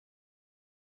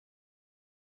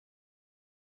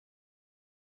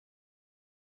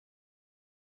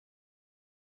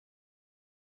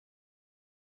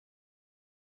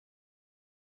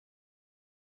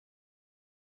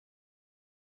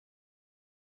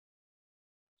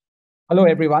Hello,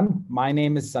 everyone. My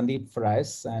name is Sandeep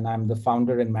Farias, and I'm the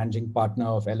founder and managing partner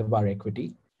of Elevar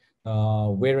Equity.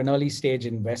 We're an early stage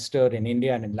investor in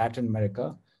India and in Latin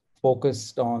America,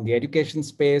 focused on the education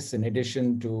space in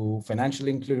addition to financial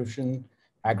inclusion,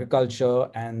 agriculture,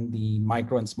 and the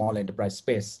micro and small enterprise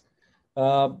space.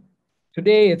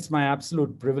 Today, it's my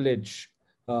absolute privilege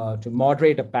to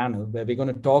moderate a panel where we're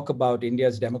going to talk about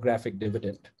India's demographic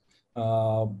dividend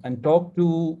and talk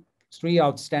to three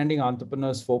outstanding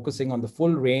entrepreneurs focusing on the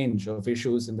full range of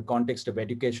issues in the context of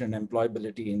education and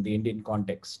employability in the Indian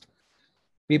context.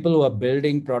 People who are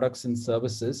building products and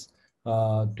services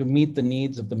to meet the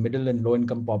needs of the middle and low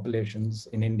income populations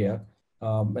in India.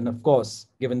 And of course,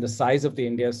 given the size of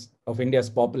India's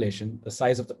population, the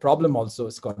size of the problem also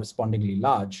is correspondingly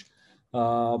large.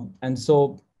 And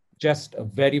so just a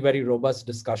very, very robust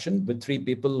discussion with three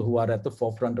people who are at the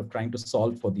forefront of trying to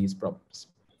solve for these problems.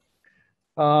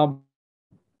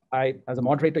 I, as a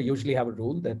moderator, usually have a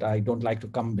rule that I don't like to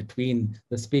come between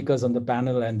the speakers on the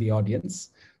panel and the audience.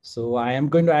 So I am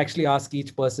going to actually ask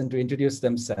each person to introduce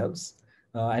themselves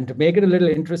and to make it a little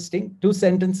interesting, 2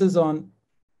 sentences on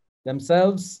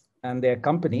themselves and their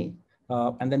company,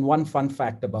 and then 1 fun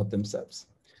fact about themselves.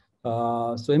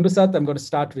 So Imbesat, I'm going to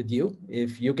start with you,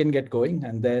 if you can get going,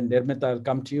 and then Nirmit, I'll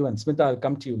come to you, and Smita, I'll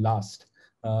come to you last.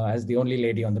 As the only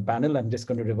lady on the panel, I'm just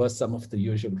going to reverse some of the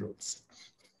usual rules.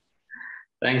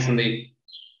 Thanks, Sandeep.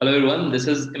 Hello, everyone. This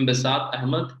is Imbesat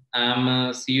Ahmad. I'm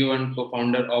a CEO and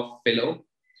co-founder of Filo.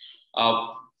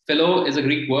 Filo is a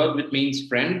Greek word which means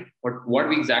friend. But what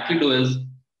we exactly do is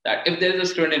that if there is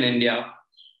a student in India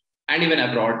and even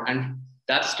abroad, and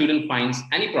that student finds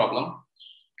any problem,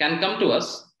 can come to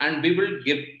us and we will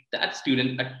give that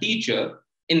student a teacher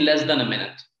in less than a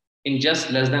minute, in just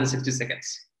less than 60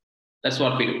 seconds. That's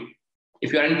what we do.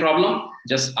 If you're in problem,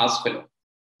 just ask Filo.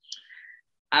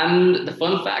 And the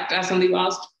fun fact, as Sandeep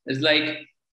asked, is like,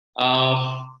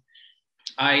 I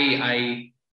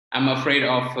am afraid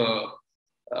of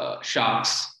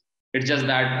sharks. It's just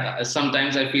that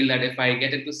sometimes I feel that if I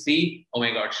get into sea, oh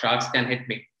my God, sharks can hit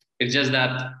me. It's just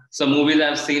that some movies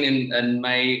I've seen in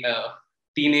my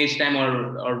teenage time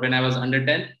or when I was under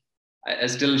 10,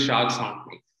 still sharks haunt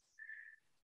me.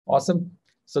 Awesome.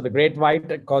 So the great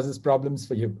white causes problems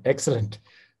for you. Excellent.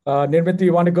 Nirmit, do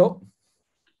you want to go?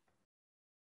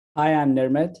 Hi, I'm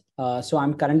Nirmit. So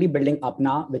I'm currently building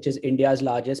Apna, which is India's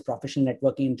largest professional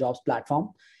networking and jobs platform,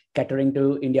 catering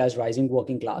to India's rising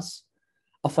working class.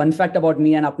 A fun fact about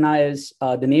me and Apna is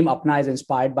the name Apna is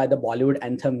inspired by the Bollywood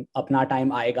anthem Apna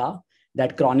Time Aayega,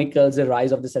 that chronicles the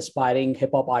rise of this aspiring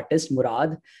hip hop artist,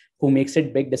 Murad, who makes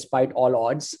it big despite all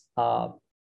odds.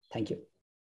 Thank you.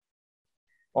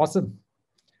 Awesome.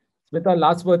 Smita,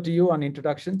 last word to you on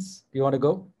introductions. Do you want to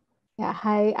go? Yeah,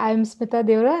 hi, I'm Smita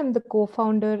Deorah. I'm the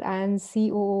co-founder and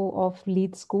COO of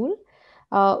Lead School.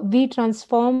 We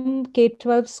transform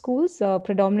K-12 schools,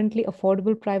 predominantly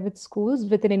affordable private schools,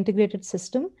 with an integrated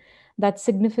system that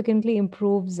significantly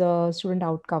improves student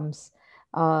outcomes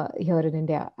here in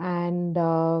India. And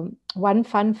one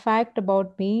fun fact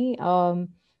about me, I'm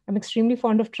extremely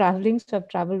fond of traveling. So I've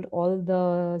traveled all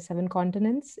the 7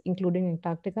 continents, including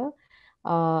Antarctica.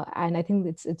 And I think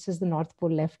it's just the North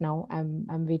Pole left now.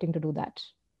 I'm waiting to do that.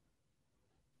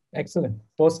 Excellent.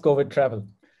 Post-COVID travel.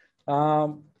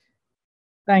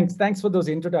 Thanks for those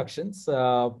introductions.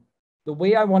 The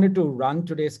way I wanted to run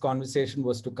today's conversation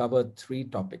was to cover 3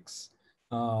 topics.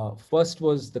 First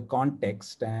was the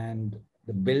context and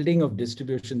the building of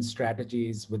distribution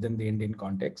strategies within the Indian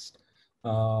context,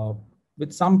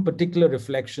 with some particular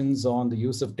reflections on the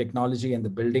use of technology and the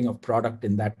building of product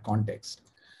in that context.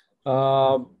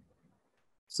 So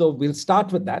we'll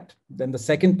start with that. Then the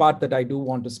second part that I do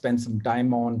want to spend some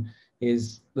time on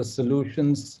is the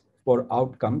solutions for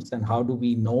outcomes and how do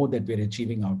we know that we're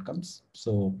achieving outcomes.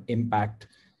 So impact,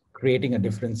 creating a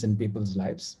difference in people's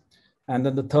lives. And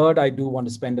then the third, I do want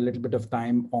to spend a little bit of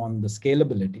time on the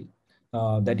scalability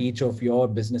that each of your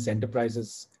business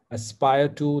enterprises aspire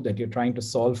to, that you're trying to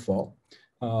solve for.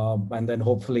 And then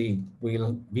hopefully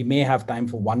we may have time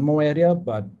for one more area,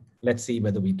 but let's see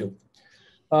whether we do.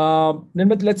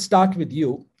 Nirmit, let's start with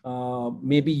you.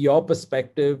 Maybe your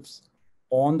perspectives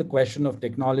on the question of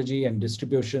technology and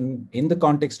distribution in the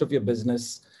context of your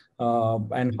business,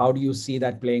 and how do you see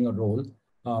that playing a role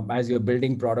as you're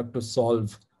building product to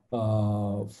solve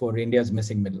for India's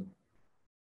missing middle?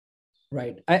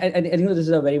 Right. I think this is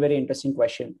a very, very interesting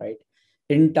question, right?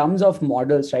 In terms of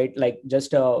models, right, like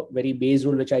just a very base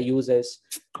rule which I use is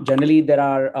generally there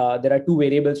are 2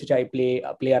 variables which I play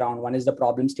around. One is the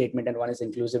problem statement and one is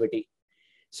inclusivity.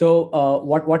 So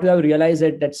what we have realized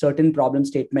is that certain problem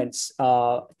statements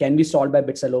can be solved by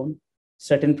bits alone.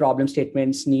 certain problem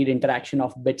statements need interaction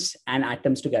of bits and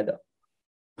atoms together.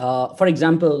 For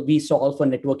example, we solve for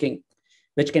networking,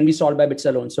 which can be solved by bits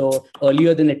alone. So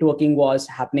earlier, the networking was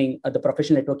happening, the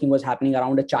professional networking was happening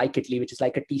around a chai kitli, which is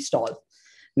like a tea stall.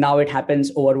 Now it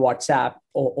happens over WhatsApp,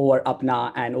 or over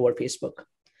Apna, and over Facebook.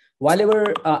 While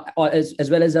as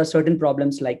well as there are certain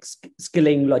problems like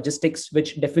skilling, logistics,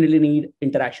 which definitely need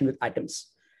interaction with atoms.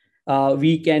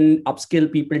 We can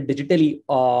upskill people digitally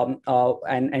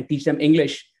and teach them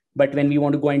English. But when we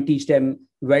want to go and teach them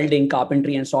welding,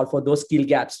 carpentry, and solve for those skill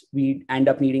gaps, we end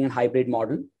up needing a hybrid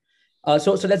model.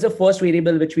 So that's the first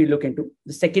variable which we look into.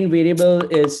 The second variable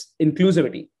is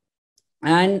inclusivity.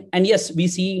 And yes, we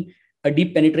see a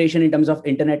deep penetration in terms of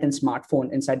internet and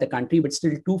smartphone inside the country, but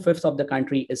still 2/5 of the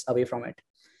country is away from it.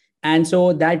 And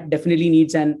so that definitely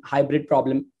needs an hybrid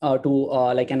problem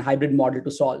like an hybrid model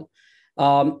to solve.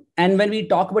 And when we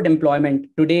talk about employment,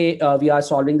 today we are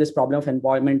solving this problem of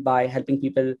employment by helping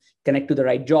people connect to the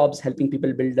right jobs, helping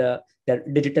people build their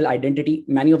digital identity.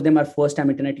 Many of them are first-time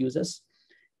internet users.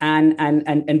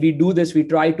 And we do this, we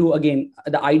try to, again,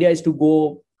 the idea is to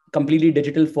go completely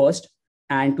digital first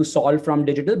and to solve from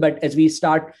digital. But as we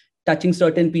start touching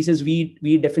certain pieces,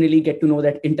 we definitely get to know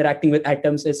that interacting with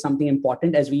atoms is something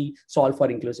important as we solve for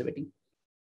inclusivity.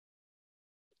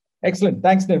 Excellent.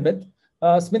 Thanks, Nirmit.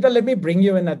 Smita, let me bring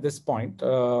you in at this point.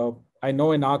 I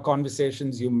know in our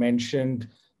conversations, you mentioned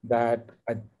that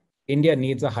India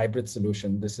needs a hybrid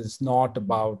solution. This is not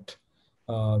about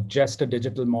just a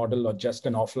digital model or just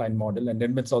an offline model. And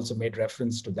Nirmit's also made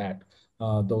reference to that,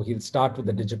 though he'll start with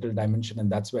the digital dimension, and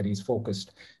that's where he's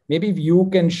focused. Maybe if you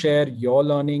can share your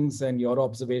learnings and your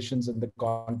observations in the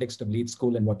context of Lead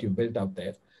School and what you built out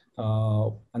there.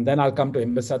 And then I'll come to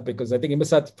Imbesat, because I think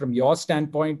Imbesat, from your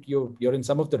standpoint, you're in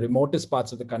some of the remotest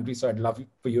parts of the country. So I'd love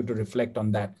for you to reflect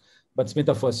on that. But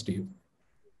Smita, first to you.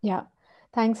 Yeah.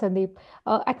 Thanks, Sandeep.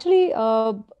 Actually,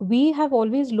 we have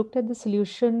always looked at the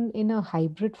solution in a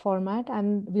hybrid format,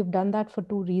 and we've done that for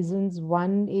two reasons.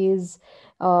 One is,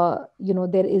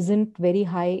 there isn't very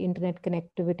high internet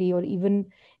connectivity, or even,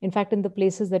 in fact, in the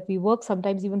places that we work,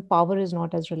 sometimes even power is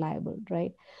not as reliable,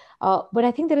 right? But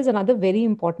I think there is another very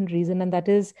important reason, and that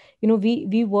is,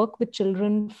 we work with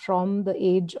children from the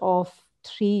age of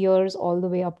 3 years all the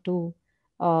way up to,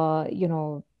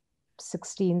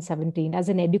 16, 17. As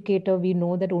an educator, we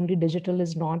know that only digital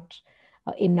is not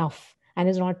enough and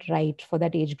is not right for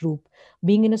that age group.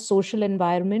 Being in a social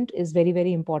environment is very,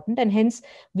 very important. And hence,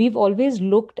 we've always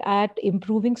looked at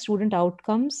improving student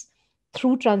outcomes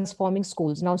through transforming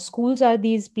schools. Now, schools are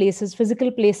these places, physical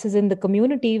places in the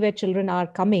community where children are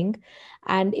coming.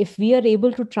 And if we are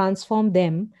able to transform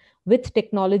them with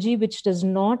technology which does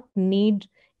not need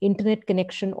internet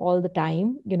connection all the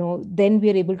time, then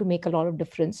we are able to make a lot of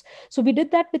difference. So we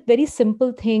did that with very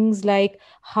simple things like,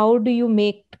 how do you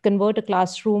convert a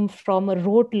classroom from a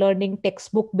rote learning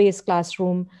textbook based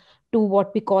classroom to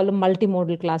what we call a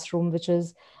multimodal classroom, which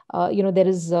is, there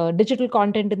is digital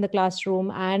content in the classroom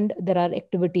and there are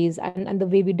activities. And the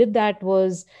way we did that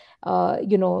was,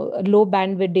 low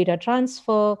bandwidth data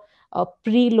transfer,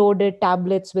 preloaded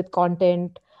tablets with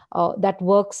content, that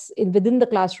works within the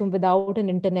classroom without an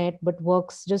internet, but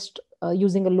works just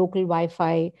using a local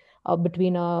Wi-Fi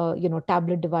between a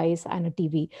tablet device and a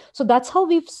TV. So that's how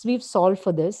we've solved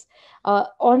for this.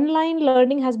 Online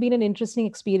learning has been an interesting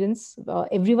experience.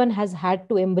 Everyone has had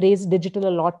to embrace digital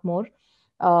a lot more,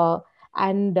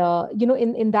 in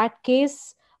that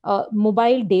case,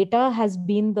 mobile data has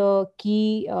been the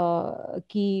key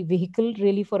vehicle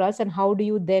really for us. And how do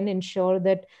you then ensure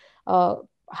that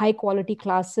high quality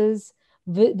classes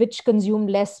which consume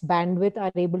less bandwidth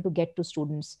are able to get to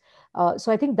students? So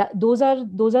I think that those are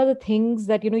the things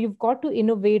that you've got to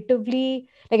innovatively,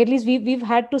 like, at least we've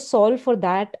had to solve for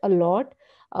that a lot.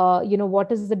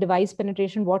 What is the device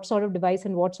penetration, what sort of device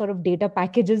and what sort of data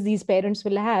packages these parents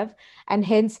will have, and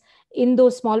hence in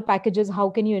those small packages, how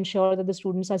can you ensure that the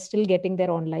students are still getting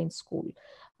their online school?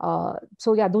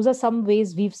 So yeah, those are some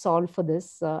ways we've solved for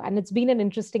this. And it's been an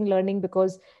interesting learning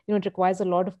because, it requires a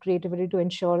lot of creativity to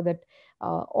ensure that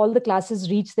all the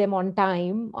classes reach them on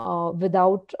time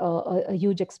without a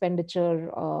huge expenditure,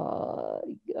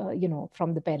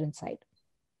 from the parent side.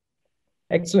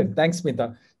 Excellent. Thanks,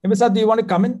 Smita. Imbesat, do you want to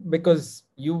come in? Because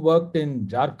you worked in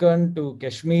Jharkhand to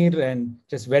Kashmir and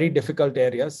just very difficult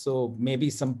areas. So maybe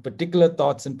some particular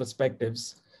thoughts and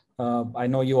perspectives. I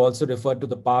know you also referred to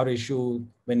the power issue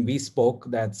when we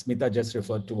spoke that Smita just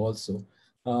referred to also.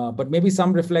 But maybe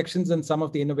some reflections and some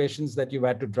of the innovations that you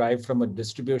had to drive from a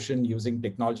distribution using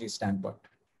technology standpoint.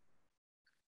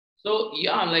 So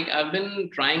yeah, like I've been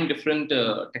trying different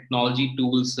technology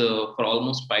tools for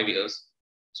almost 5 years.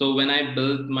 So when I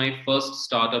built my first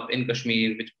startup in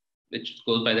Kashmir, which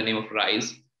goes by the name of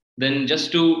Rise, then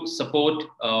just to support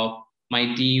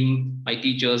my team, my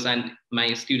teachers, and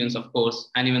my students, of course,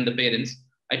 and even the parents,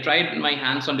 I tried my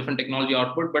hands on different technology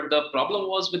output, but the problem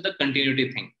was with the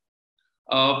continuity thing.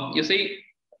 You see,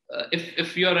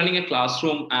 if you are running a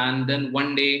classroom and then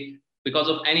one day, because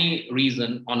of any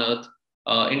reason on earth,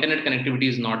 internet connectivity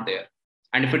is not there,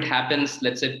 and if it happens,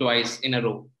 let's say twice in a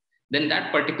row, then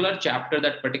that particular chapter,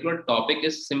 that particular topic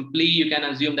is simply, you can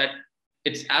assume that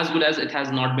it's as good as it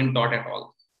has not been taught at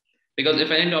all. Because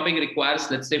if any topic requires,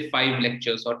 let's say, 5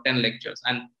 lectures or 10 lectures,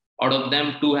 and out of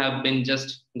them 2 have been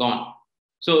just gone,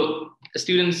 so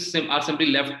students are simply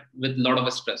left with a lot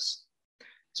of stress.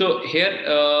 So here,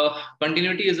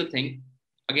 continuity is a thing.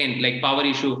 Again, like power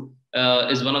issue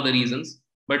is one of the reasons.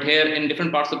 But here in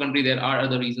different parts of the country, there are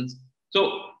other reasons.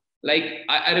 So like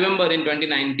I remember in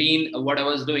 2019, what I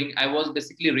was doing, I was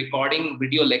basically recording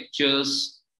video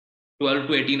lectures 12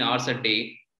 to 18 hours a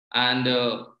day. And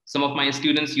some of my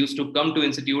students used to come to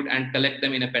institute and collect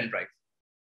them in a pen drive,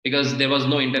 because there was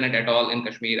no internet at all in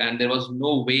Kashmir, and there was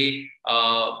no way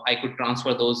I could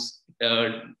transfer those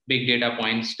big data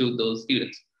points to those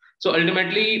students. So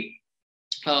ultimately,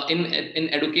 in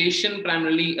education,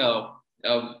 primarily,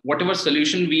 whatever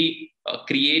solution we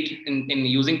create in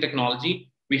using technology,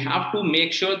 we have to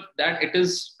make sure that it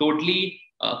is totally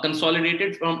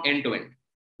consolidated from end to end.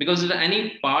 Because if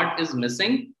any part is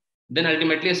missing, then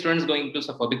ultimately a student is going to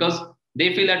suffer, because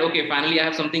they feel that, okay, finally I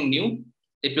have something new.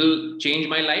 It will change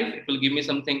my life. It will give me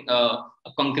something, a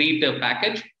concrete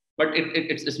package, but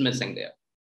it's missing there.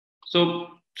 So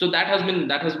that has been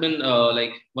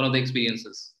like one of the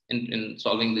experiences in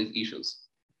solving these issues.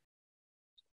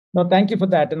 No, thank you for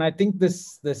that. And I think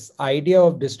this idea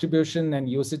of distribution and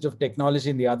usage of technology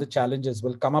and the other challenges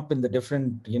will come up in the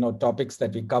different topics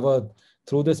that we cover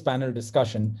through this panel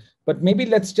discussion. But maybe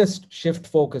let's just shift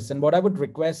focus. And what I would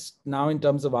request now in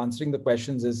terms of answering the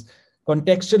questions is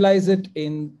contextualize it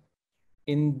in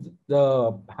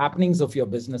the happenings of your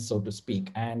business, so to speak,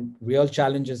 and real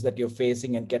challenges that you're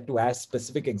facing, and get to as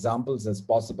specific examples as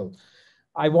possible.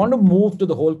 I want to move to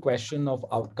the whole question of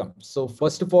outcomes. So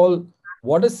first of all,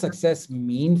 what does success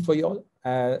mean for you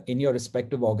all in your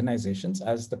respective organizations,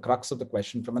 as the crux of the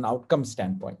question from an outcome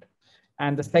standpoint?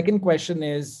 And the second question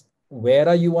is, where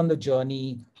are you on the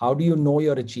journey? How do you know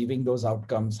you're achieving those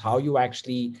outcomes? How are you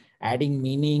actually adding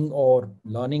meaning or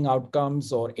learning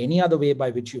outcomes or any other way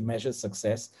by which you measure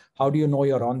success? How do you know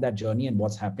you're on that journey and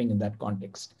what's happening in that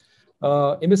context?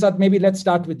 Imbesat, maybe let's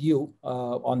start with you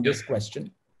on this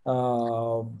question.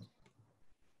 Go.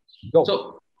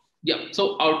 So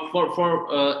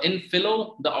in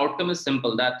Filo, the outcome is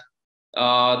simple. That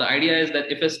the idea is that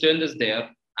if a student is there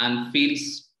and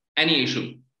feels any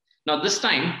issue, now this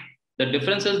time the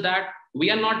difference is that we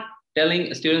are not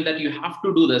telling a student that you have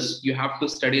to do this, you have to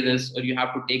study this, or you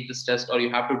have to take this test, or you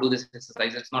have to do this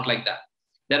exercise. It's not like that.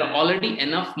 There are already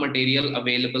enough material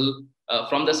available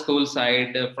from the school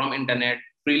side, from internet,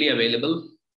 freely available.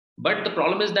 But the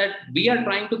problem is that we are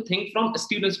trying to think from a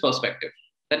student's perspective,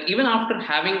 that even after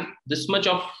having this much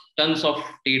of tons of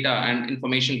data and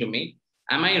information to me,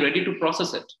 am I ready to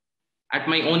process it at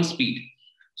my own speed?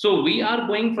 So we are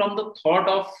going from the thought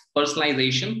of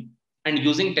personalization and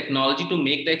using technology to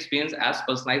make the experience as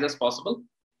personalized as possible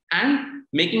and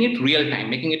making it real time,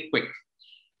 making it quick.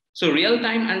 So real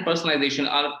time and personalization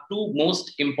are two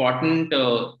most important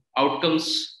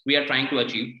outcomes we are trying to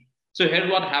achieve. So here's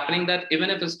what's happening, that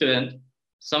even if a student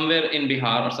somewhere in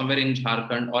Bihar or somewhere in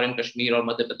Jharkhand or in Kashmir or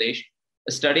Madhya Pradesh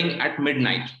is studying at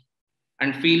midnight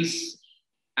and feels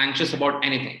anxious about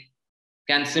anything,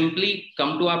 can simply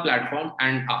come to our platform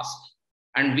and ask.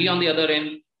 And we on the other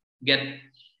end get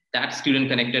that student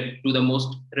connected to the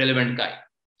most relevant guy.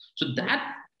 So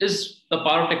that is the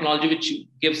power of technology, which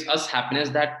gives us happiness,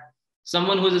 that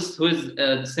someone who is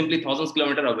simply thousands of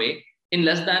kilometers away, in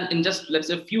just let's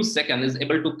say a few seconds, is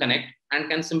able to connect and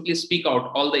can simply speak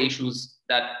out all the issues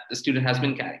that the student has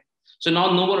been carrying. So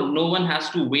now no one has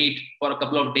to wait for a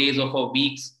couple of days or for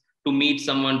weeks to meet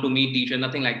someone, to meet teacher,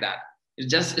 nothing like that.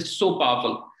 It's so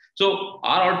powerful. So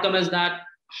our outcome is that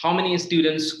how many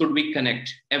students could we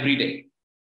connect every day?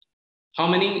 How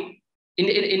many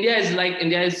India is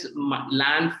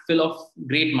land full of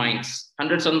great minds,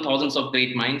 hundreds and thousands of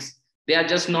great minds. They are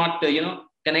just not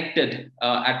connected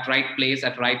at right place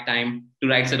at right time to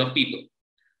right set of people.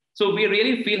 So we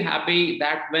really feel happy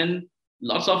that when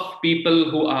lots of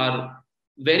people who are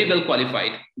very well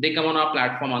qualified, they come on our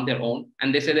platform on their own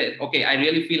and they say that, okay, I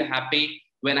really feel happy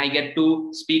when I get to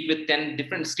speak with 10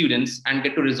 different students and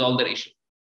get to resolve their issue.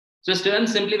 So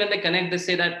students simply, when they connect, they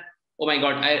say that, oh my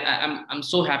God, I'm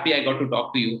so happy I got to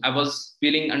talk to you. I was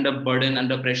feeling under burden,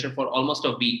 under pressure for almost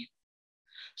a week.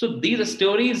 So these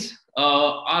stories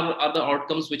are the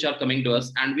outcomes which are coming to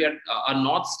us. And our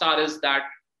North Star is that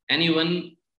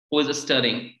anyone who is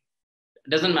stirring,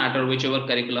 doesn't matter whichever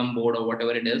curriculum board or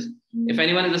whatever it is, if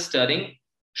anyone is stirring,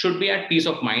 should be at peace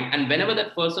of mind. And whenever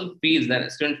that person feels,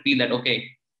 that student feel that, okay,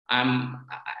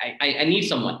 I need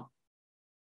someone,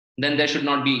 then there should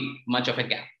not be much of a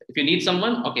gap. If you need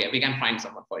someone, okay, we can find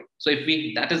someone for you. So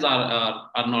that is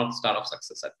our North Star of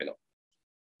success at Filo.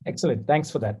 Excellent. Thanks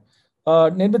for that.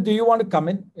 Nirmit, do you want to come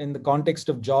in the context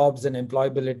of jobs and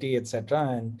employability, etc.,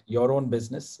 and your own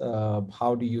business?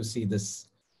 How do you see this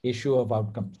issue of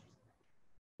outcome?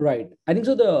 Right. I think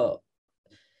so. The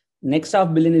next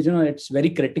half billion is, it's very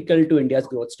critical to India's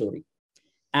growth story,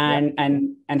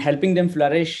 and helping them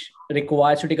flourish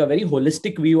requires to take a very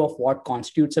holistic view of what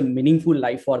constitutes a meaningful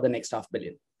life for the next half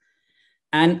billion.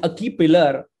 And a key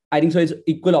pillar, I think so, is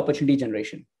equal opportunity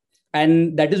generation,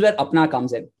 and that is where Apna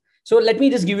comes in. So let me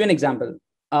just give you an example.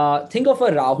 Think of a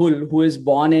Rahul who is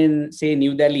born in, say,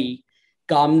 New Delhi,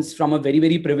 comes from a very,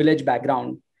 very privileged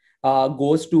background,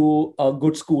 goes to a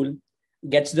good school,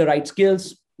 gets the right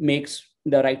skills, makes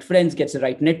the right friends, gets the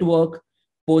right network,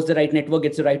 posts the right network,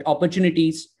 gets the right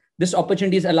opportunities. This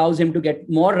opportunities allows him to get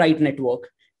more right network,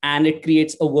 and it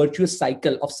creates a virtuous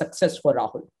cycle of success for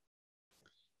Rahul.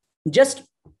 Just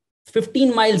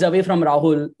 15 miles away from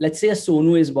Rahul, let's say a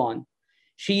Sonu is born.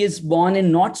 She is born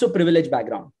in not so privileged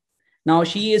background. Now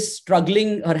she is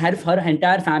struggling, her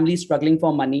entire family is struggling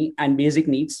for money and basic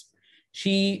needs.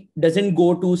 She doesn't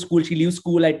go to school. She leaves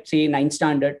school at, say, 9th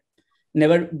standard,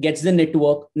 never gets the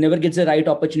network, never gets the right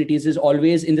opportunities, is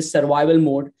always in the survival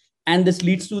mode. And this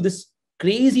leads to this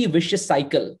crazy vicious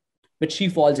cycle which she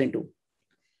falls into.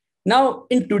 Now,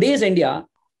 in today's India,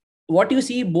 what you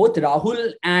see, both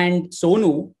Rahul and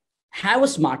Sonu have a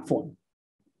smartphone.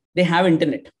 They have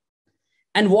internet.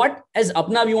 And what as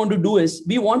Apna we want to do is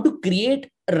we want to create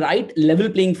a right level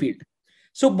playing field.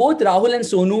 So both Rahul and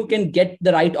Sonu can get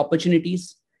the right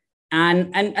opportunities.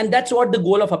 And that's what the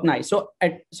goal of Apna is.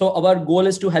 So our goal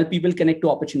is to help people connect to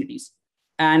opportunities.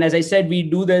 And as I said, we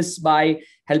do this by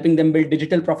helping them build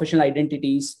digital professional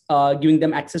identities, giving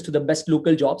them access to the best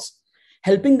local jobs,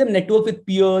 helping them network with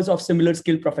peers of similar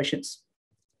skill professions,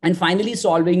 and finally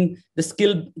solving the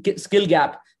skill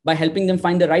gap by helping them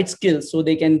find the right skills so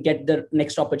they can get the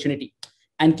next opportunity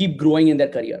and keep growing in their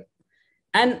career.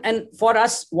 And for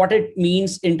us, what it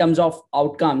means in terms of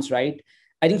outcomes, right?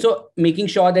 I think so, making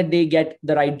sure that they get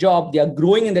the right job, they are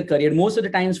growing in their career. Most of the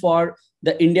times for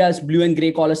the India's blue and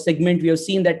gray collar segment, we have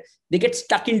seen that they get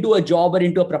stuck into a job or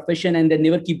into a profession and they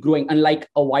never keep growing, unlike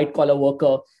a white collar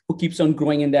worker who keeps on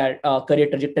growing in their career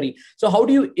trajectory. So how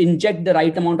do you inject the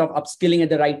right amount of upskilling at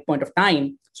the right point of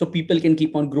time so people can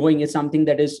keep on growing is something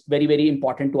that is very, very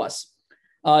important to us.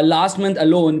 Last month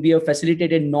alone, we have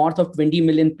facilitated north of 20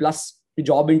 million plus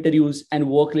job interviews and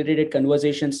work-related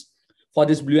conversations for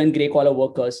this blue and gray collar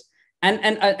workers. And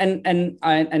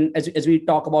as we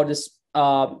talk about this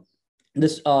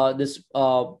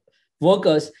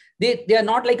workers, they are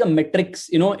not like a metrics,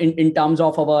 in terms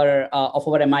of our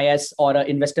MIS or an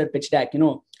investor pitch deck.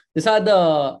 These are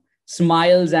the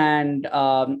smiles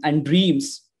and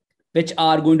dreams which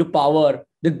are going to power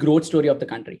the growth story of the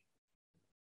country.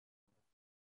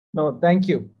 No, thank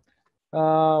you.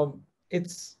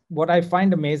 It's what I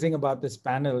find amazing about this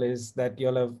panel is that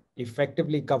you'll have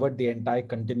effectively covered the entire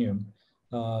continuum.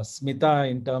 Smita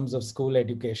in terms of school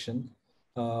education,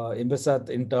 Imbesat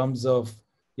in terms of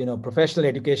professional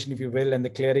education, if you will, and the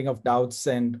clearing of doubts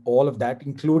and all of that,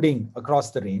 including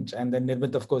across the range. And then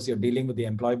Nirmit, of course, you're dealing with the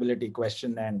employability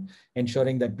question and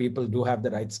ensuring that people do have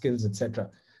the right skills, etc.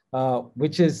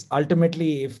 Which is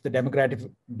ultimately, if the democratic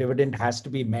dividend has to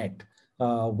be met,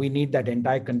 we need that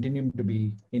entire continuum to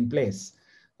be in place.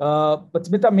 But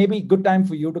Smita, maybe good time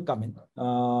for you to come in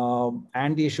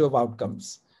and the issue of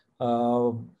outcomes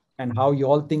and how you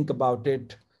all think about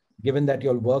it, given that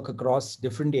you'll work across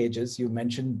different ages. You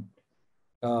mentioned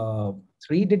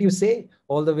 3, did you say,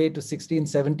 all the way to 16,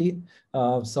 17?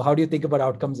 So how do you think about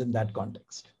outcomes in that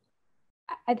context?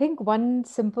 I think one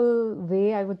simple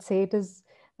way I would say it is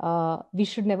we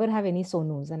should never have any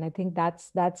sonus, and I think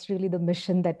that's really the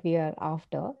mission that we are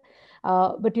after.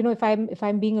 But if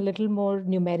I'm being a little more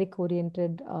numeric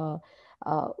oriented,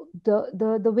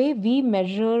 the way we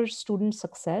measure student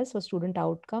success or student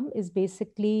outcome is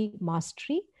basically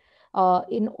mastery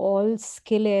in all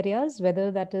skill areas,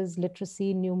 whether that is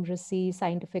literacy, numeracy,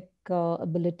 scientific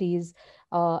abilities,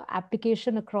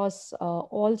 application across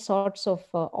all sorts of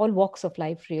all walks of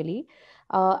life, really.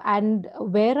 and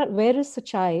where is the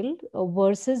child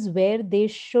versus where they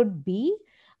should be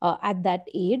at that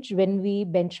age when we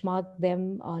benchmark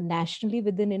them nationally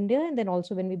within India, and then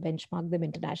also when we benchmark them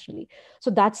internationally.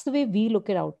 So that's the way we look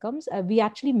at outcomes. We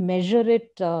actually measure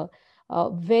it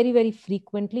very, very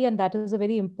frequently, and that is a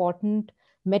very important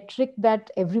metric that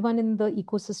everyone in the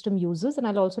ecosystem uses. And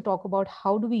I'll also talk about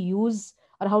how do we use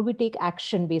or how do we take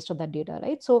action based on that data,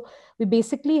 right? So we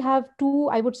basically have two,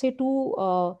 I would say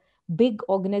two big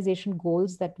organization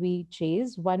goals that we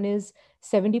chase. One is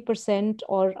 70%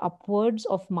 or upwards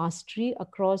of mastery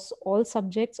across all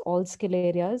subjects, all skill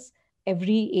areas,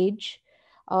 every age.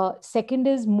 Second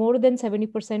is more than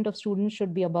 70% of students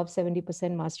should be above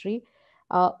 70% mastery.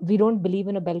 We don't believe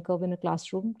in a bell curve in a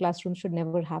classroom. Classrooms should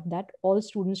never have that. All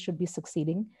students should be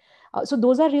succeeding. So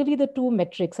those are really the two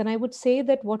metrics. And I would say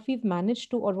that what we've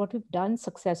managed to, or what we've done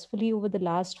successfully over the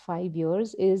last 5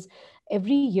 years is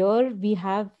every year we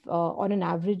have on an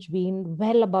average been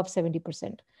well above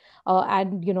 70%.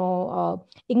 And,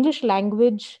 English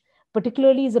language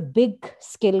particularly is a big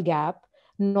skill gap.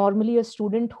 Normally, a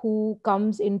student who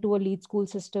comes into a lead school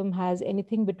system has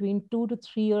anything between 2 to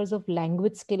 3 years of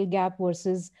language skill gap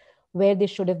versus where they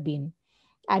should have been.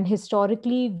 And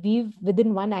historically,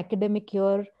 within one academic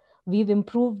year, we've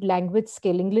improved language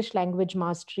skill, English language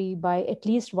mastery by at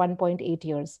least 1.8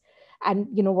 years. And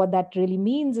what that really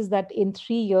means is that in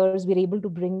 3 years, we're able to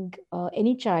bring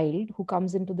any child who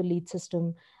comes into the lead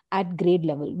system at grade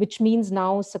level, which means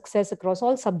now success across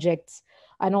all subjects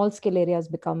and all skill areas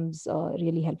becomes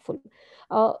really helpful.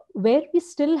 Where we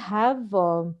still have,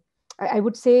 I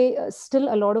would say,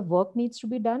 still a lot of work needs to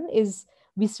be done is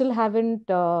we still haven't,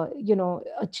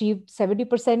 achieved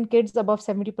 70% kids above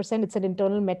 70%. It's an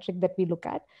internal metric that we look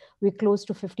at. We're close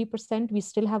to 50%. We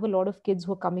still have a lot of kids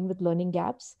who are coming with learning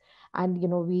gaps, and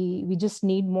we just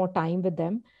need more time with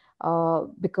them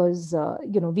because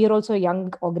we are also a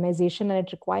young organization, and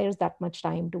it requires that much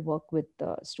time to work with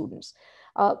students.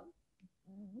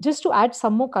 Just to add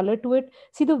some more color to it,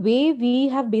 see, the way we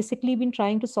have basically been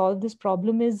trying to solve this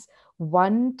problem is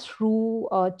one through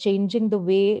changing the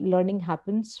way learning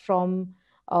happens from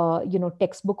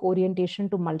textbook orientation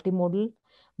to multimodal.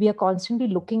 We are constantly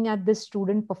looking at this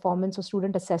student performance or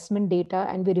student assessment data,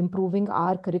 and we're improving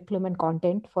our curriculum and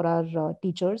content for our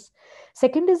teachers.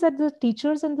 Second is that the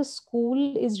teachers and the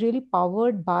school is really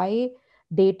powered by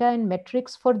data and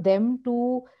metrics for them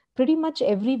to pretty much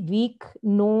every week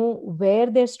know where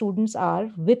their students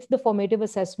are with the formative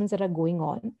assessments that are going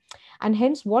on, and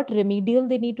hence what remedial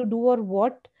they need to do or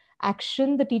what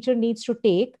action the teacher needs to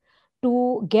take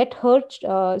to get her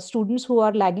students who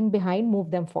are lagging behind, move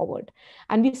them forward.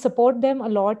 And we support them a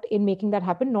lot in making that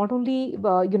happen. Not only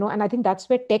and I think that's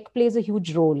where tech plays a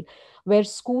huge role, where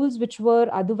schools which were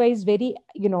otherwise very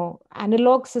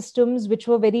analog systems, which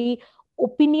were very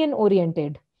opinion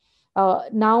oriented,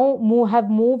 now have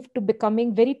moved to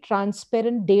becoming very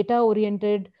transparent,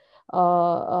 data-oriented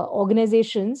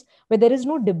organizations where there is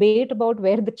no debate about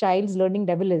where the child's learning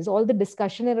level is. All the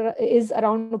discussion is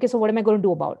around, okay, so what am I going to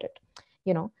do about it?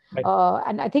 Right.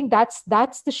 And I think that's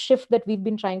the shift that we've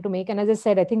been trying to make. And as I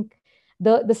said, I think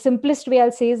the simplest way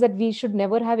I'll say is that we should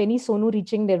never have any Sonu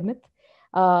reaching Nirmit,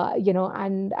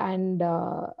 and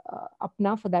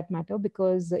Apna for that matter,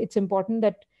 because it's important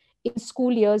that in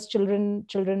school years, children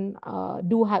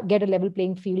get a level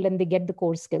playing field and they get the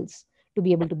core skills to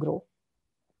be able to grow.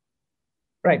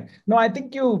 Right. No, I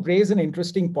think you raise an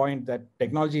interesting point that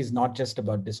technology is not just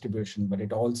about distribution, but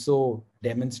it also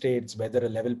demonstrates whether a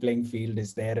level playing field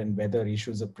is there and whether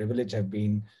issues of privilege have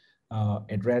been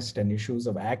addressed and issues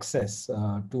of access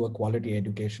to a quality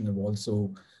education have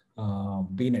also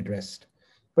been addressed.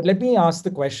 But let me ask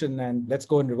the question, and let's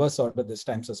go in reverse order this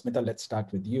time. So Smita, let's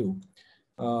start with you.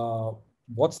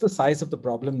 What's the size of the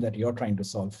problem that you're trying to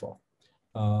solve for?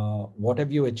 What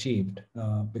have you achieved?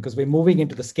 Because we're moving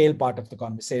into the scale part of the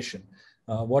conversation.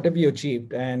 What have you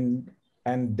achieved? And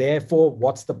therefore,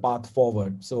 what's the path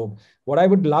forward? So what I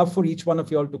would love for each one of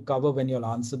you all to cover when you'll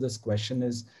answer this question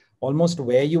is almost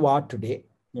where you are today,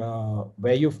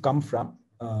 where you've come from,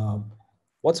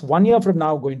 what's 1 year from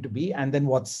now going to be, and then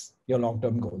what's your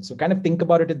long-term goal. So kind of think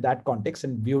about it in that context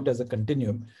and view it as a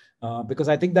continuum, because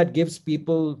I think that gives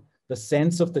people the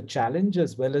sense of the challenge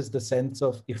as well as the sense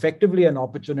of effectively an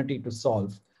opportunity to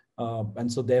solve. And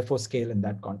so therefore scale in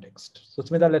that context. So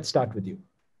Smita, let's start with you.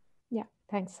 Yeah,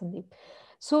 thanks, Sandeep.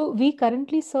 So we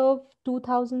currently serve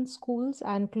 2,000 schools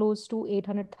and close to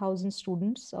 800,000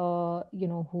 students,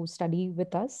 who study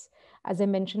with us. As I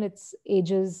mentioned, it's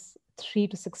ages 3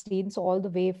 to 16, so all the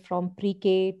way from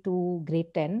pre-K to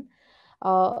grade 10.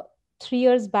 3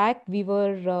 years back, we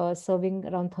were serving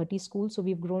around 30 schools. So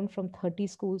we've grown from 30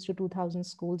 schools to 2,000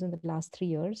 schools in the last 3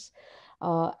 years.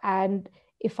 And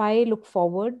if I look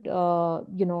forward, we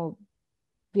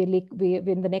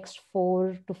in the next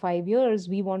 4 to 5 years,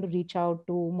 we want to reach out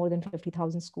to more than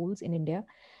 50,000 schools in India.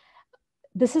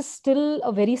 This is still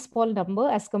a very small number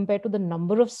as compared to the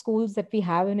number of schools that we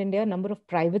have in India, number of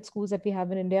private schools that we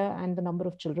have in India, and the number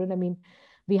of children. I mean,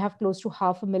 we have close to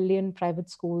 500,000 private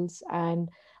schools and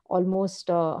almost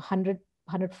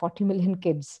 140 million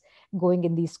kids going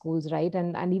in these schools, right?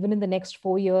 And even in the next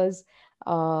 4 years,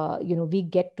 we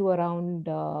get to around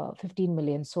 15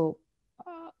 million. So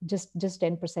just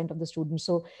 10% of the students.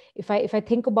 So if I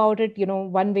think about it,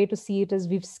 one way to see it is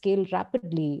we've scaled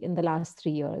rapidly in the last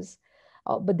 3 years.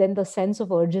 But then the sense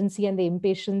of urgency and the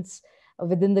impatience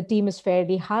within the team is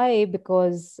fairly high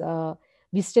because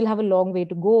we still have a long way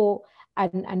to go.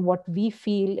 And what we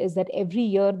feel is that every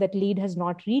year that lead has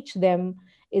not reached them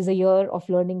is a year of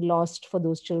learning lost for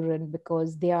those children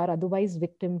because they are otherwise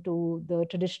victim to the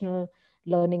traditional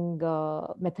learning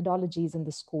methodologies in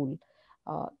the school.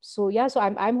 So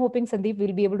I'm hoping, Sandeep,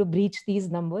 we'll be able to breach these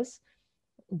numbers.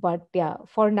 But yeah,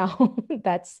 for now,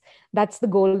 that's the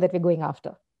goal that we're going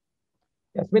after.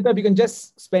 Yes, Smita, if you can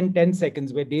just spend 10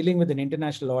 seconds. We're dealing with an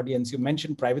international audience. You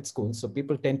mentioned private schools. So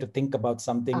people tend to think about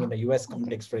something in a US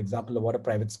context, for example, of what a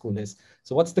private school is.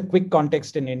 So what's the quick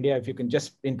context in India? If you can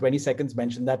just in 20 seconds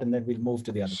mention that, and then we'll move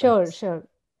to the other topics. Sure.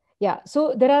 Yeah,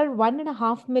 so there are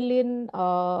 1.5 million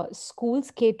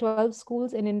schools, K-12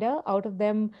 schools in India. Out of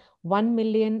them, 1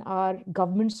 million are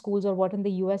government schools, or what in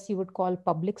the US you would call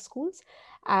public schools.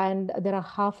 And there are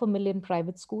 500,000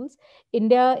 private schools.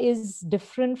 India is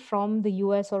different from the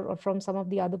US or from some of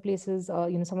the other places,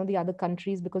 some of the other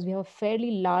countries, because we have a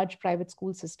fairly large private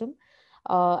school system.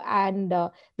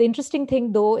 The interesting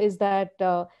thing, though, is that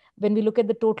when we look at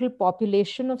the total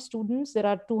population of students, there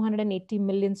are 280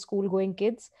 million school-going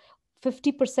kids.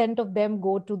 50% of them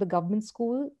go to the government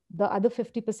school. The other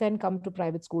 50% come to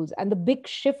private schools. And the big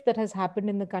shift that has happened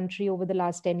in the country over the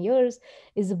last 10 years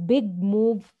is a big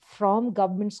move from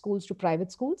government schools to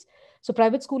private schools. So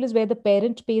private school is where the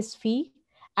parent pays fee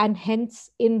and hence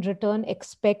in return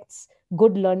expects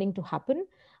good learning to happen.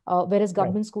 Whereas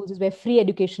government schools is where free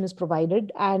education is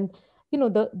provided. And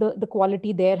the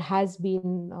quality there has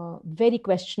been very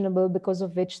questionable, because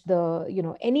of which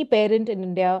any parent in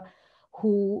India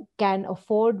who can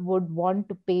afford would want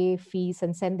to pay fees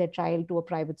and send their child to a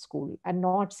private school and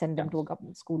not send them to a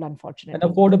government school, unfortunately.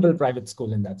 An affordable private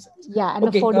school in that sense. Yeah, and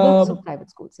affordable private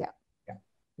schools,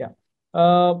 Yeah.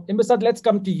 Imbesat, let's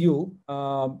come to you.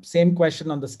 Same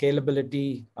question on the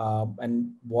scalability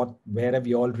and where have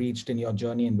you all reached in your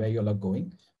journey and where you all are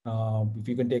going. If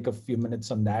you can take a few minutes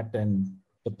on that and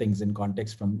put things in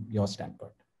context from your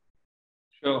standpoint.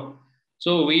 Sure.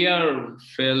 So we are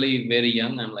fairly very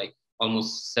young. I'm like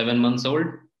almost 7 months old.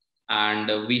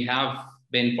 And we have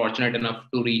been fortunate enough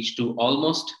to reach to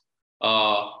almost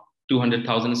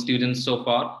 200,000 students so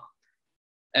far.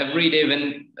 Every day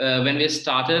when we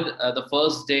started, the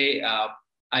first day,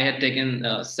 I had taken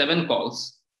 7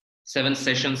 calls, 7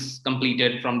 sessions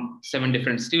completed from 7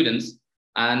 different students.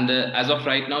 And as of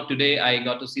right now, today, I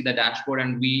got to see the dashboard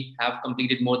and we have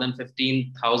completed more than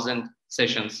 15,000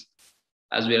 sessions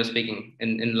as we are speaking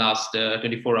in last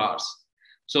 24 hours.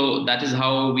 So that is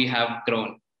how we have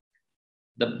grown.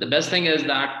 The best thing is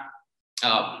that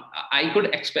I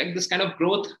could expect this kind of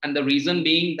growth. And the reason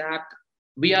being that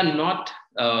we are not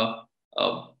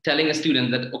telling a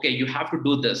student that, okay, you have to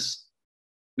do this.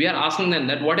 We are asking them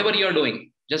that whatever you're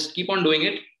doing, just keep on doing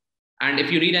it. And if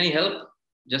you need any help,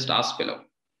 just ask Filo.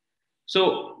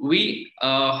 So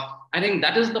I think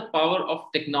that is the power of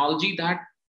technology, that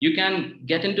you can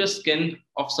get into the skin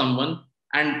of someone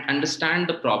and understand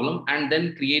the problem and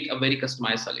then create a very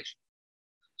customized solution.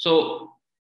 So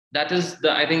that is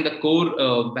I think the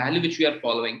core value which we are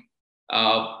following.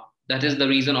 That is the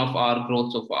reason of our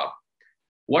growth so far.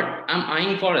 What I'm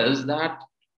eyeing for is that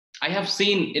I have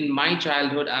seen in my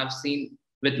childhood, I've seen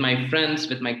with my friends,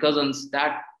 with my cousins,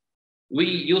 that we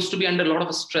used to be under a lot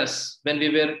of stress when we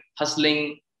were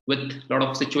hustling with a lot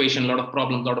of situation, a lot of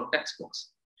problems, a lot of textbooks.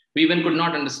 We even could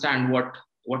not understand what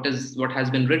has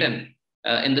been written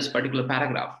in this particular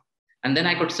paragraph. And then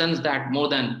I could sense that more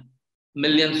than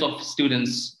millions of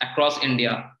students across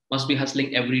India must be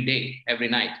hustling every day, every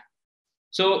night.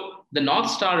 So the North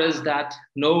Star is that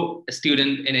no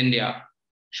student in India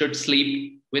should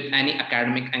sleep with any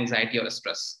academic anxiety or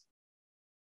stress.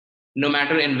 No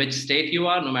matter in which state you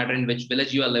are, no matter in which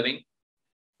village you are living.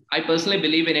 I personally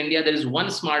believe in India, there is one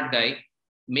smart guy,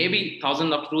 maybe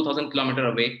 1,000 or 2,000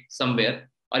 kilometers away somewhere,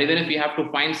 or even if you have to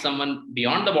find someone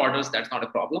beyond the borders, that's not a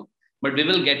problem. but we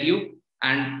will get you.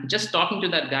 And just talking to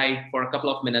that guy for a couple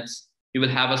of minutes, you will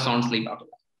have a sound sleep after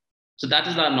that. So that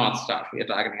is our North Star we are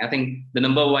targeting. I think the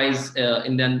number-wise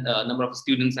Indian number of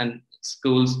students and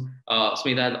schools,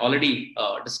 Smita has already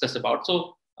discussed about.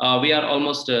 So we are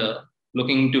almost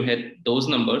looking to hit those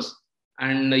numbers.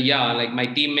 And yeah, like my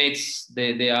teammates,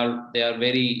 they are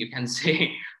very, you can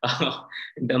say,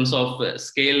 in terms of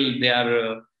scale,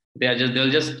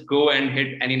 they'll just go and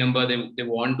hit any number they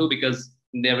want to, because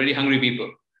they're very hungry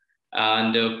people,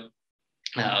 and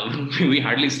we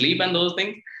hardly sleep and those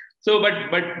things. So, but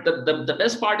the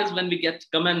best part is when we get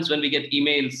comments, when we get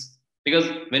emails, because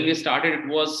when we started, it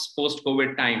was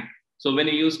post-COVID time. So when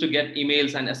we used to get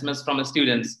emails and SMS from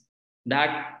students,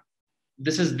 that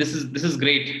this is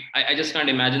great. I just can't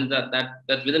imagine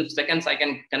that within seconds I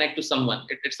can connect to someone.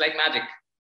 It's like magic.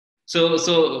 So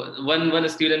one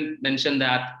student mentioned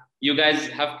that you guys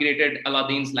have created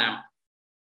Aladdin's lamp.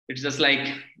 It's just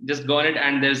like, just go on it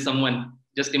and there's someone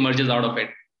just emerges out of it.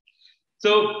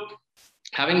 So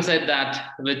having said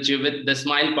that, with the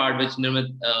smile part, which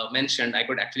Nirmit mentioned, I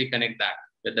could actually connect that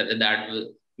with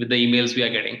the emails we are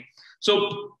getting.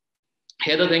 So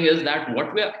here the thing is that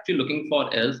what we are actually looking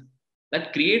for is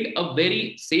that create a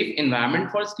very safe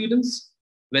environment for students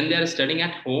when they are studying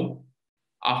at home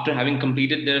after having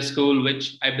completed their school,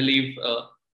 which I believe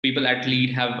people at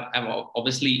LEAD have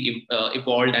obviously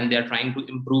evolved, and they are trying to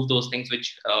improve those things,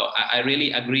 which I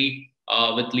really agree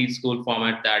with LEAD school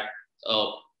format, that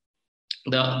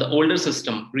the older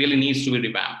system really needs to be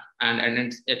revamped,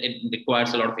 and it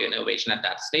requires a lot of innovation at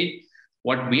that stage.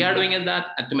 What we are doing is that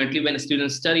ultimately when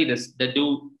students study this, they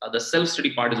do the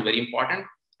self-study part is very important.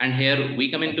 And here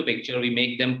we come into picture, we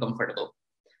make them comfortable.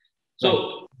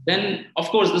 So then, of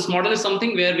course, this model is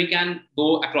something where we can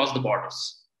go across the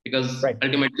borders, because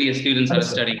ultimately students are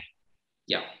studying.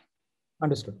 Yeah.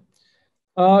 Understood.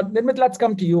 Nirmit, let's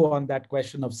come to you on that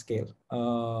question of scale.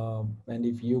 And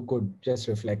if you could just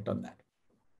reflect on that.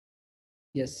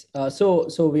 Yes.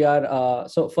 So we are,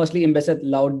 so firstly, Imbesat,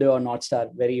 loved your North Star.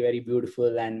 Very, very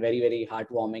beautiful and very, very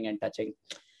heartwarming and touching.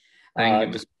 Thank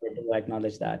you. Just to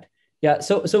acknowledge that. Yeah.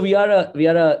 So we are a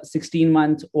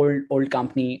 16-month-old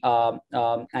company,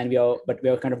 and we are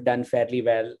kind of done fairly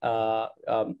well.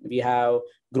 We have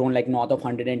grown like north of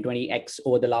 120x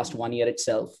over the last 1 year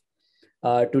itself.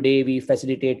 Today, we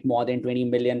facilitate more than 20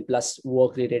 million plus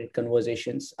work-related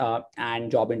conversations and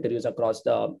job interviews across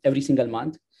every single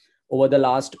month. Over the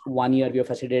last 1 year, we have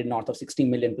facilitated north of 60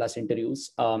 million plus interviews,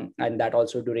 and that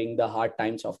also during the hard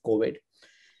times of COVID.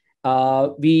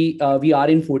 We are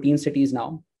in 14 cities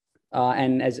now.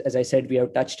 And as I said, we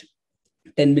have touched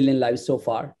 10 million lives so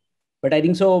far. But I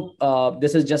think so,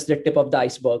 this is just the tip of the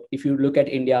iceberg. If you look at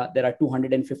India, there are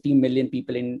 250 million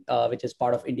people which is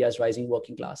part of India's rising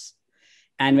working class.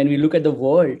 And when we look at the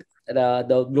world,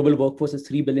 the global workforce is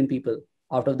 3 billion people.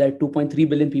 Out of that, 2.3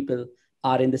 billion people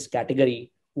are in this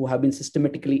category who have been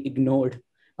systematically ignored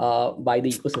by the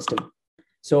ecosystem.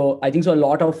 So I think so a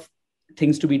lot of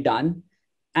things to be done.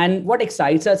 And what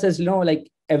excites us is,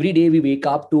 like every day we wake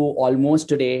up to almost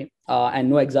today, and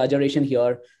no exaggeration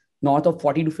here, north of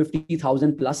 40 to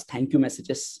 50,000 plus thank you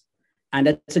messages. And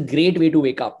that's a great way to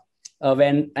wake up.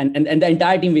 And the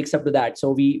entire team wakes up to that.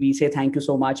 So we say thank you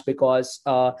so much, because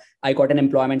I got an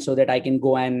employment so that I can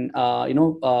go and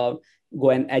go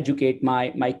and educate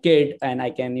my kid, and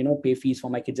I can pay fees for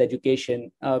my kid's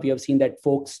education. We have seen that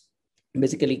folks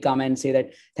basically come and say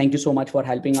that thank you so much for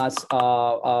helping us,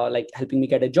 like helping me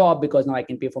get a job, because now I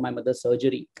can pay for my mother's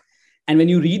surgery. And when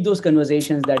you read those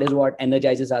conversations, that is what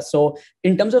energizes us. So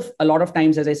in terms of a lot of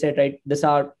times, as I said, right, these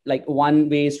are like one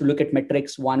way is to look at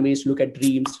metrics, one way is to look at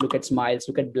dreams, look at smiles,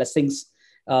 look at blessings,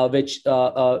 which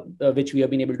we have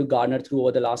been able to garner through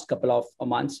over the last couple of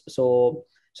months. So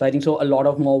I think so a lot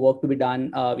of more work to be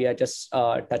done. We are just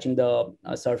touching the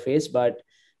surface, but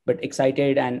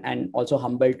excited and also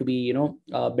humbled to be,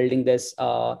 building this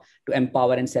to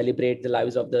empower and celebrate the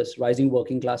lives of this rising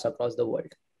working class across the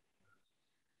world.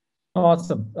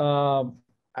 Awesome.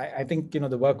 I think,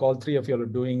 the work all three of you are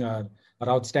doing are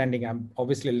outstanding. I'm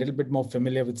obviously a little bit more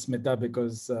familiar with Smita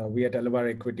because we at Elevar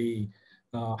Equity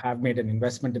have made an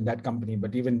investment in that company.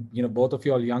 But even, both of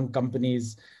you are young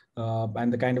companies,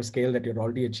 and the kind of scale that you're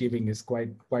already achieving is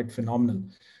quite phenomenal.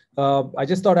 I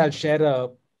just thought I'll share a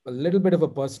little bit of a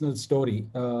personal story.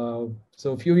 So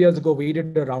a few years ago, we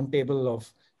did a roundtable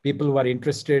of people who are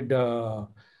interested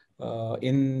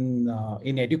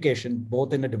in education,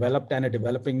 both in a developed and a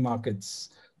developing markets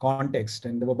context.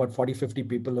 And there were about 40, 50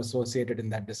 people associated in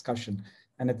that discussion.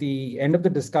 And at the end of the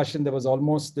discussion, there was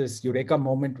almost this eureka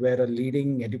moment where a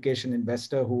leading education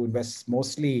investor who invests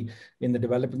mostly in the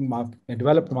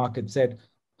developed market said,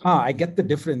 I get the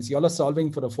difference. Y'all are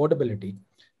solving for affordability.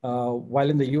 While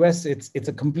in the US, it's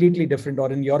a completely different,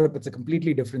 or in Europe, it's a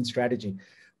completely different strategy.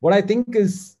 What I think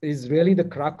is really the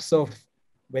crux of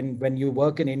when you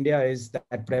work in India is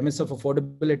that premise of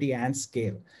affordability and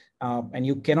scale. And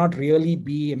you cannot really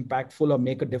be impactful or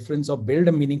make a difference or build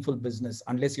a meaningful business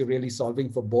unless you're really solving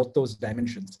for both those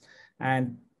dimensions.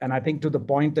 And I think to the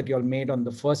point that you all made on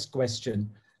the first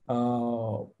question,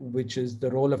 which is the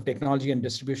role of technology and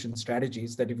distribution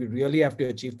strategies, that if you really have to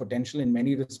achieve potential in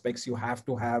many respects, you have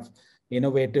to have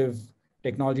innovative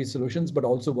technology solutions, but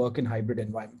also work in hybrid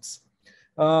environments.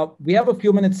 We have a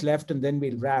few minutes left and then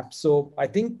we'll wrap. So I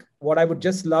think what I would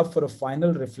just love for a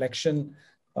final reflection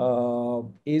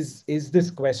is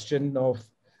this question of,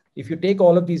 if you take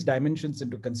all of these dimensions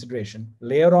into consideration,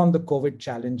 layer on the COVID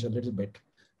challenge a little bit,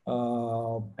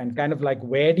 and kind of like,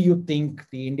 where do you think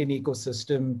the Indian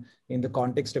ecosystem in the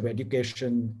context of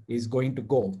education is going to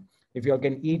go? If you all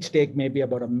can each take maybe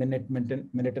about a minute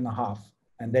and a half,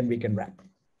 and then we can wrap.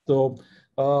 So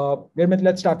Nirmit,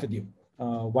 let's start with you.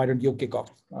 Why don't you kick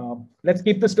off? Let's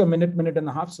keep this to a minute and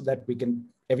a half so that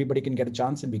everybody can get a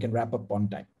chance and we can wrap up on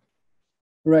time.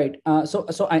 Right.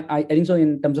 So I think so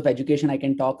in terms of education, I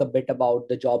can talk a bit about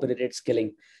the job related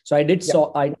skilling. So I think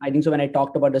so when I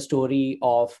talked about the story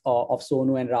of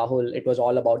Sonu and Rahul, it was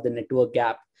all about the network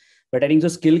gap. But I think the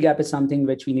skill gap is something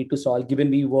which we need to solve,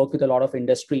 given we work with a lot of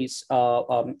industries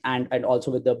and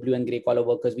also with the blue and gray collar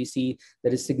workers. We see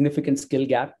there is significant skill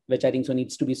gap, which I think so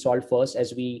needs to be solved first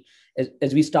as we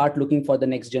start looking for the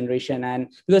next generation.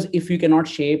 And because if you cannot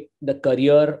shape the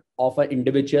career of an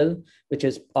individual, which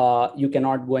is you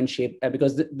cannot go and shape,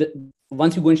 because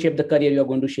once you go and shape the career, you're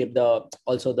going to shape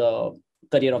also the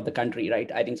career of the country, right?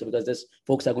 I think so, because these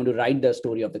folks are going to write the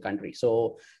story of the country.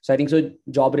 So I think so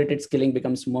job related skilling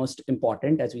becomes most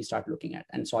important as we start looking at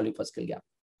and solving for skill gap.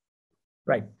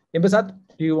 Right. Imbesat,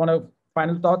 do you want to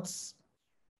final thoughts?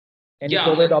 Any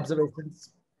COVID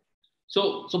observations?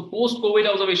 So post-COVID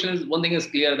observations, one thing is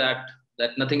clear, that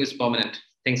nothing is permanent.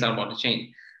 Things are about to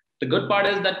change. The good part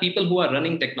is that people who are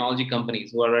running technology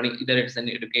companies, who are running, either it's in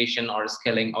education or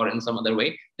skilling or in some other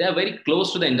way, they are very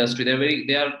close to the industry. They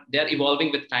are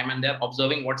evolving with time, and they're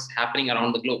observing what's happening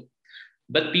around the globe.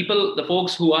 But the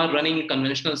folks who are running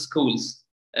conventional schools,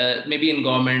 maybe in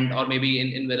government or maybe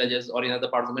in villages or in other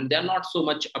parts of it, they're not so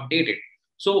much updated.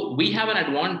 So we have an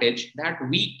advantage that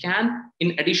we can,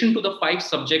 in addition to the 5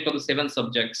 subjects or the 7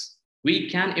 subjects, we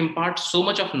can impart so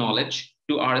much of knowledge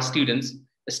to our students,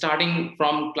 starting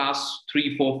from class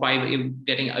 3, 4, 5,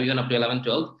 getting even up to 11,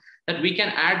 12, that we can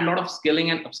add a lot of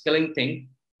skilling and upskilling thing.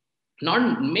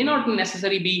 May not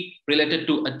necessarily be related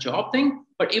to a job thing,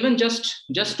 but even just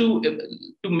to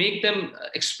make them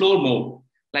explore more.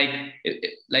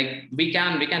 Like we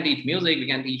can teach music, we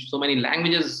can teach so many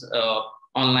languages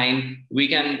online, we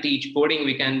can teach coding,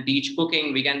 we can teach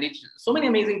cooking, we can teach so many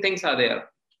amazing things are there,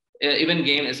 even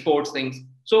game, sports things.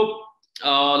 So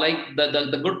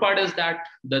the good part is that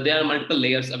there are multiple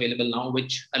layers available now,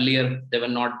 which earlier they were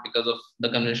not because of the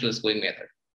conventional schooling method.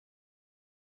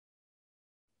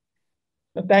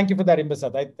 Thank you for that,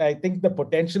 Imbesat. I think the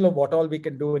potential of what all we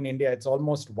can do in India, it's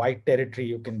almost white territory.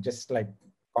 You can just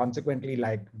consequently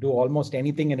do almost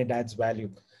anything and it adds value.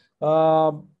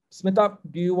 Smita,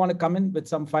 do you want to come in with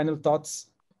some final thoughts?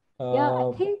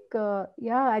 I think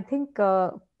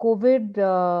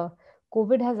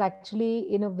COVID has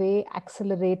actually, in a way,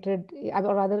 accelerated,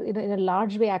 or rather, in a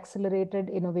large way, accelerated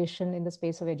innovation in the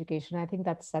space of education. I think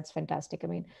that's fantastic. I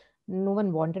mean, no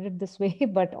one wanted it this way,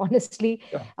 but honestly,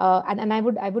 and I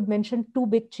would mention 2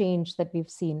 big change that we've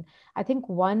seen. I think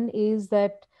one is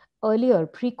that earlier,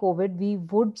 pre-COVID, we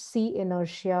would see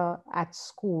inertia at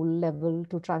school level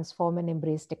to transform and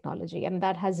embrace technology, and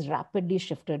that has rapidly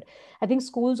shifted. I think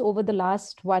schools over the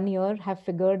last 1 year have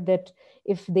figured that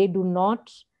if they do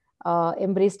not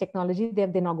embrace technology, they're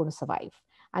not going to survive.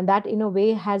 And that, in a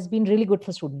way, has been really good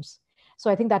for students. So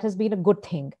I think that has been a good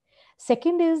thing.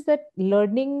 Second is that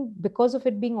learning, because of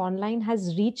it being online,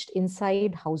 has reached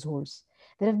inside households.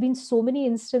 There have been so many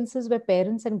instances where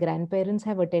parents and grandparents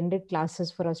have attended classes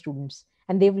for our students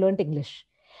and they've learned English.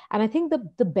 And I think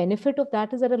the benefit of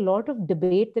that is that a lot of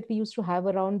debate that we used to have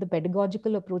around the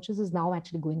pedagogical approaches is now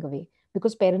actually going away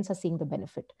because parents are seeing the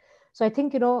benefit. So I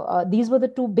think, these were the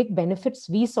 2 big benefits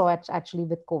we saw actually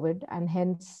with COVID, and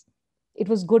hence it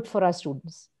was good for our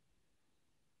students.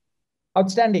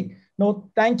 Outstanding. No,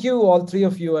 thank you, all 3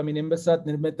 of you. I mean, Imbesat,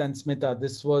 Nirmit, and Smita,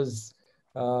 this was,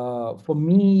 for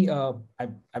me,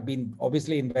 I've been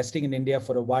obviously investing in India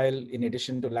for a while, in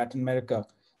addition to Latin America.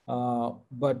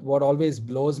 But what always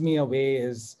blows me away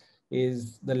is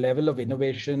the level of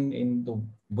innovation in the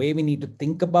way we need to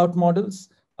think about models,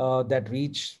 that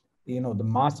reach, the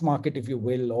mass market, if you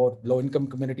will, or low-income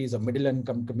communities or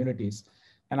middle-income communities.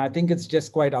 And I think it's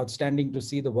just quite outstanding to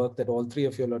see the work that all three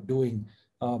of you are doing.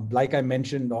 Like I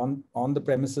mentioned, on the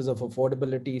premises of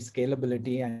affordability,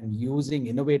 scalability, and using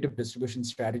innovative distribution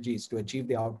strategies to achieve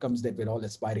the outcomes that we're all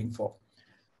aspiring for.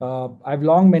 I've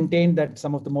long maintained that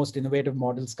some of the most innovative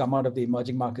models come out of the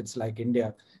emerging markets like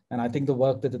India. And I think the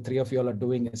work that the three of you all are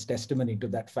doing is testimony to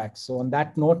that fact. So on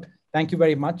that note, thank you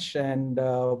very much. And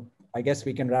I guess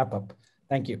we can wrap up.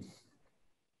 Thank you.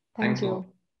 Thank you.